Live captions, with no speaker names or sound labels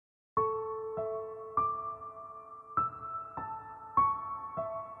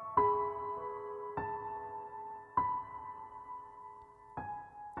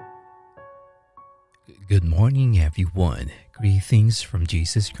Good morning, everyone. Greetings from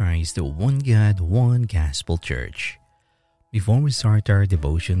Jesus Christ, the one God, one gospel church. Before we start our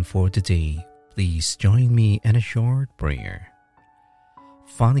devotion for today, please join me in a short prayer.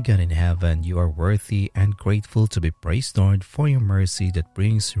 Father God in heaven, you are worthy and grateful to be praised, Lord, for your mercy that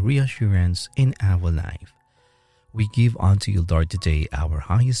brings reassurance in our life. We give unto you, Lord, today our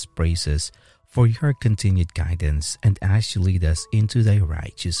highest praises for your continued guidance and ask you lead us into thy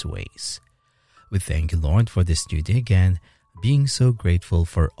righteous ways. We thank you, Lord, for this new day again, being so grateful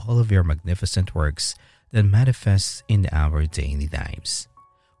for all of your magnificent works that manifests in our daily lives.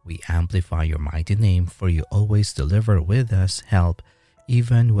 We amplify your mighty name, for you always deliver with us help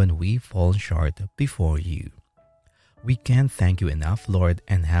even when we fall short before you. We can't thank you enough, Lord,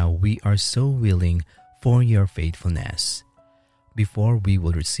 and how we are so willing for your faithfulness. Before we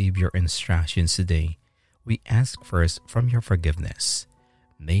will receive your instructions today, we ask first from your forgiveness.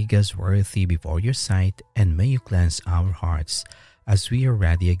 Make us worthy before your sight, and may you cleanse our hearts as we are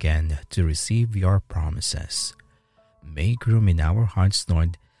ready again to receive your promises. Make room in our hearts,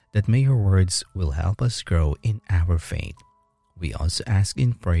 Lord, that may your words will help us grow in our faith. We also ask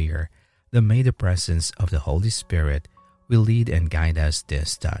in prayer that may the presence of the Holy Spirit will lead and guide us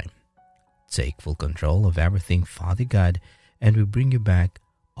this time. Take full control of everything, Father God, and we bring you back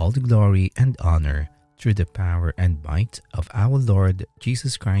all the glory and honor through the power and might of our Lord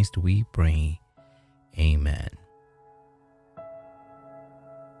Jesus Christ we pray. Amen.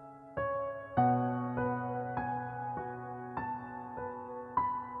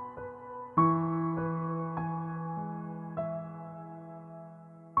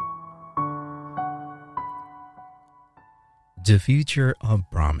 The future of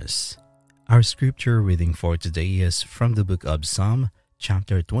promise. Our scripture reading for today is from the book of Psalm,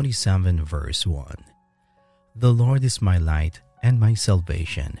 chapter 27, verse 1. The Lord is my light and my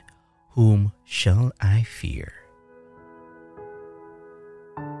salvation. Whom shall I fear?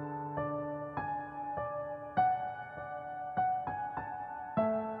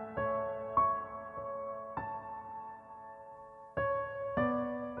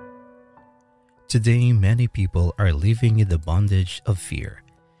 Today, many people are living in the bondage of fear.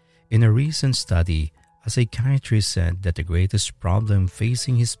 In a recent study, a psychiatrist said that the greatest problem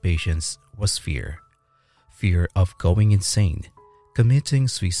facing his patients was fear. Fear of going insane, committing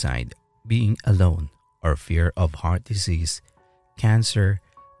suicide, being alone, or fear of heart disease, cancer,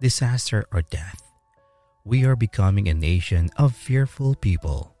 disaster, or death. We are becoming a nation of fearful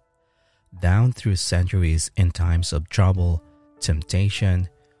people. Down through centuries, in times of trouble, temptation,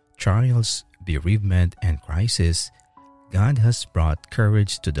 trials, bereavement, and crisis, God has brought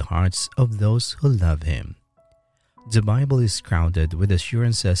courage to the hearts of those who love Him. The Bible is crowded with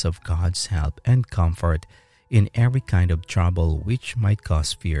assurances of God's help and comfort in every kind of trouble which might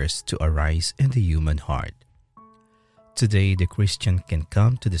cause fears to arise in the human heart. Today, the Christian can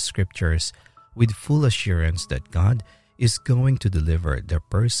come to the Scriptures with full assurance that God is going to deliver the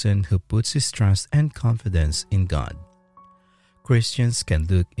person who puts his trust and confidence in God. Christians can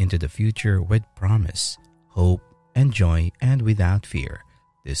look into the future with promise, hope, and joy, and without fear,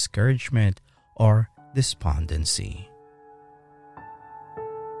 discouragement, or despondency.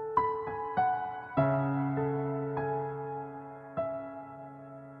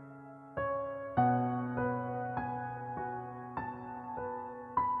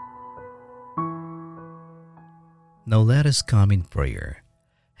 Now let us come in prayer.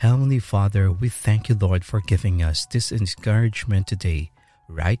 Heavenly Father, we thank you, Lord, for giving us this encouragement today,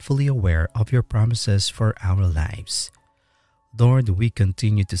 rightfully aware of your promises for our lives. Lord, we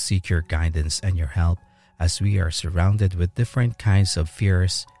continue to seek your guidance and your help as we are surrounded with different kinds of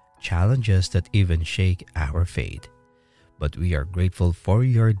fears, challenges that even shake our faith. But we are grateful for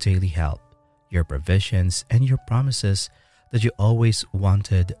your daily help, your provisions, and your promises that you always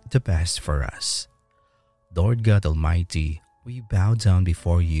wanted the best for us. Lord God Almighty, we bow down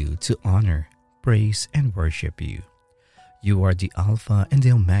before you to honor, praise, and worship you. You are the Alpha and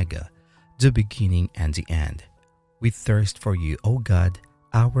the Omega, the beginning and the end. We thirst for you, O God,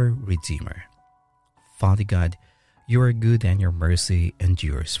 our Redeemer. Father God, you are good and your mercy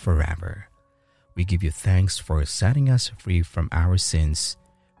endures forever. We give you thanks for setting us free from our sins,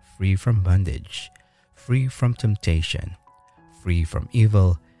 free from bondage, free from temptation, free from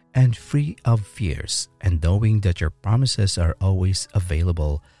evil, and free of fears, and knowing that your promises are always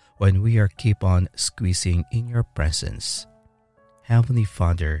available when we are keep on squeezing in your presence. Heavenly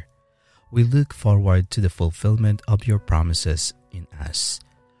Father, we look forward to the fulfillment of your promises in us.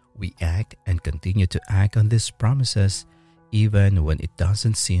 We act and continue to act on these promises even when it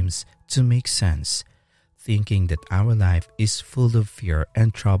doesn't seem to make sense, thinking that our life is full of fear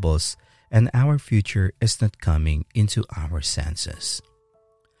and troubles and our future is not coming into our senses.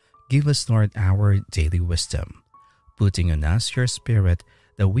 Give us, Lord, our daily wisdom, putting on us your Spirit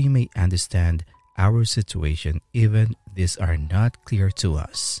that we may understand our situation even these are not clear to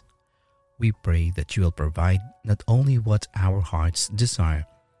us. We pray that you will provide not only what our hearts desire,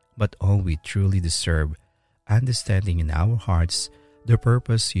 but all we truly deserve, understanding in our hearts the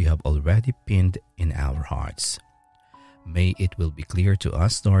purpose you have already pinned in our hearts. May it will be clear to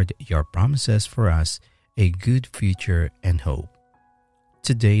us, Lord, your promises for us, a good future and hope.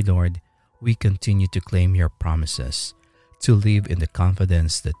 Today, Lord, we continue to claim your promises, to live in the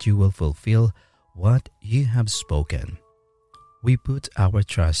confidence that you will fulfill what you have spoken. We put our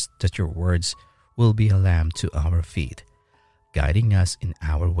trust that your words will be a lamp to our feet, guiding us in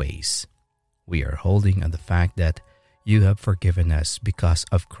our ways. We are holding on the fact that you have forgiven us because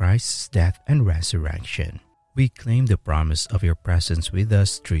of Christ's death and resurrection. We claim the promise of your presence with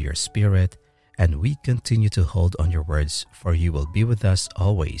us through your Spirit, and we continue to hold on your words, for you will be with us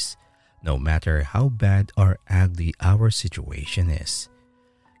always, no matter how bad or ugly our situation is.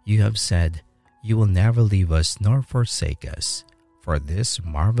 You have said you will never leave us nor forsake us. For these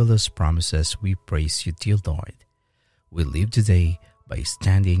marvelous promises we praise you, dear Lord. We live today by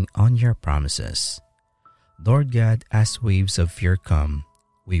standing on your promises. Lord God, as waves of fear come,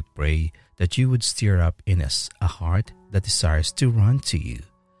 we pray that you would stir up in us a heart that desires to run to you.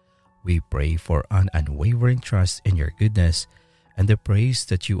 We pray for an unwavering trust in your goodness and the praise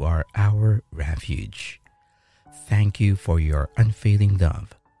that you are our refuge. Thank you for your unfailing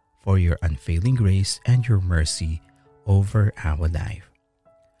love, for your unfailing grace and your mercy over our life.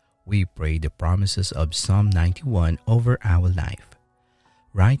 We pray the promises of Psalm 91 over our life.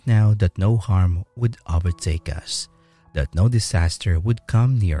 Right now, that no harm would overtake us, that no disaster would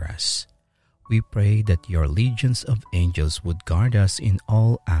come near us. We pray that your legions of angels would guard us in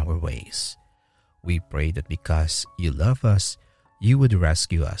all our ways. We pray that because you love us, you would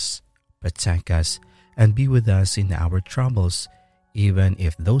rescue us, protect us, and be with us in our troubles, even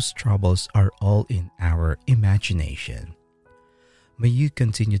if those troubles are all in our imagination. May you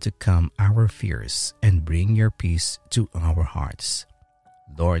continue to calm our fears and bring your peace to our hearts.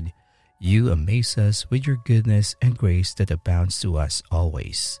 Lord, you amaze us with your goodness and grace that abounds to us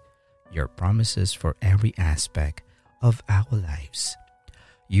always. Your promises for every aspect of our lives.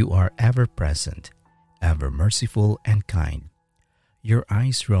 You are ever present, ever merciful and kind. Your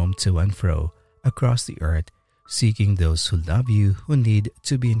eyes roam to and fro across the earth, seeking those who love you, who need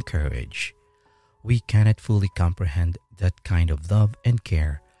to be encouraged. We cannot fully comprehend that kind of love and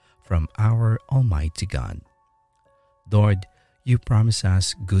care from our Almighty God. Lord, you promise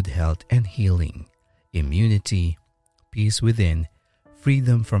us good health and healing, immunity, peace within,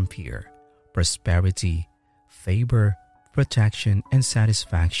 freedom from fear, prosperity, favor, protection, and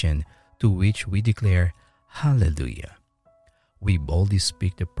satisfaction, to which we declare, Hallelujah. We boldly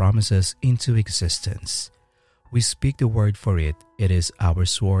speak the promises into existence. We speak the word for it. It is our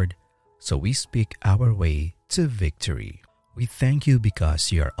sword, so we speak our way to victory. We thank you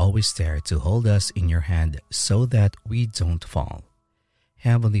because you are always there to hold us in your hand so that we don't fall.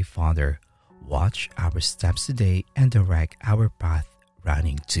 Heavenly Father, watch our steps today and direct our path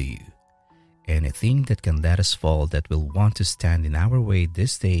running to you. Anything that can let us fall that will want to stand in our way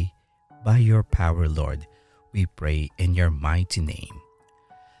this day, by your power, Lord, we pray in your mighty name.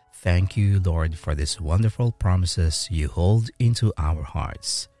 Thank you, Lord, for these wonderful promises you hold into our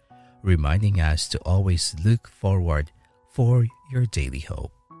hearts, reminding us to always look forward for your daily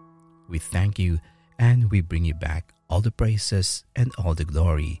hope. We thank you and we bring you back all the praises and all the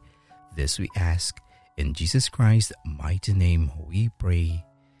glory. This we ask in Jesus Christ's mighty name we pray.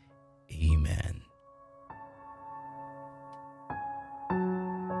 Amen.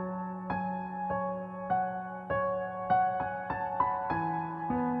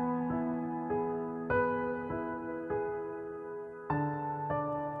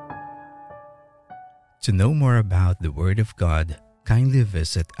 To know more about the Word of God, kindly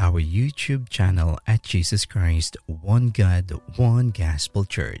visit our YouTube channel at Jesus Christ One God, One Gospel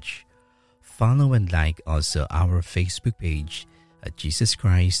Church. Follow and like also our Facebook page at Jesus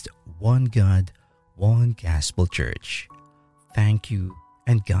Christ One God, One Gospel Church. Thank you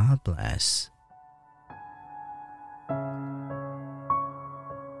and God bless.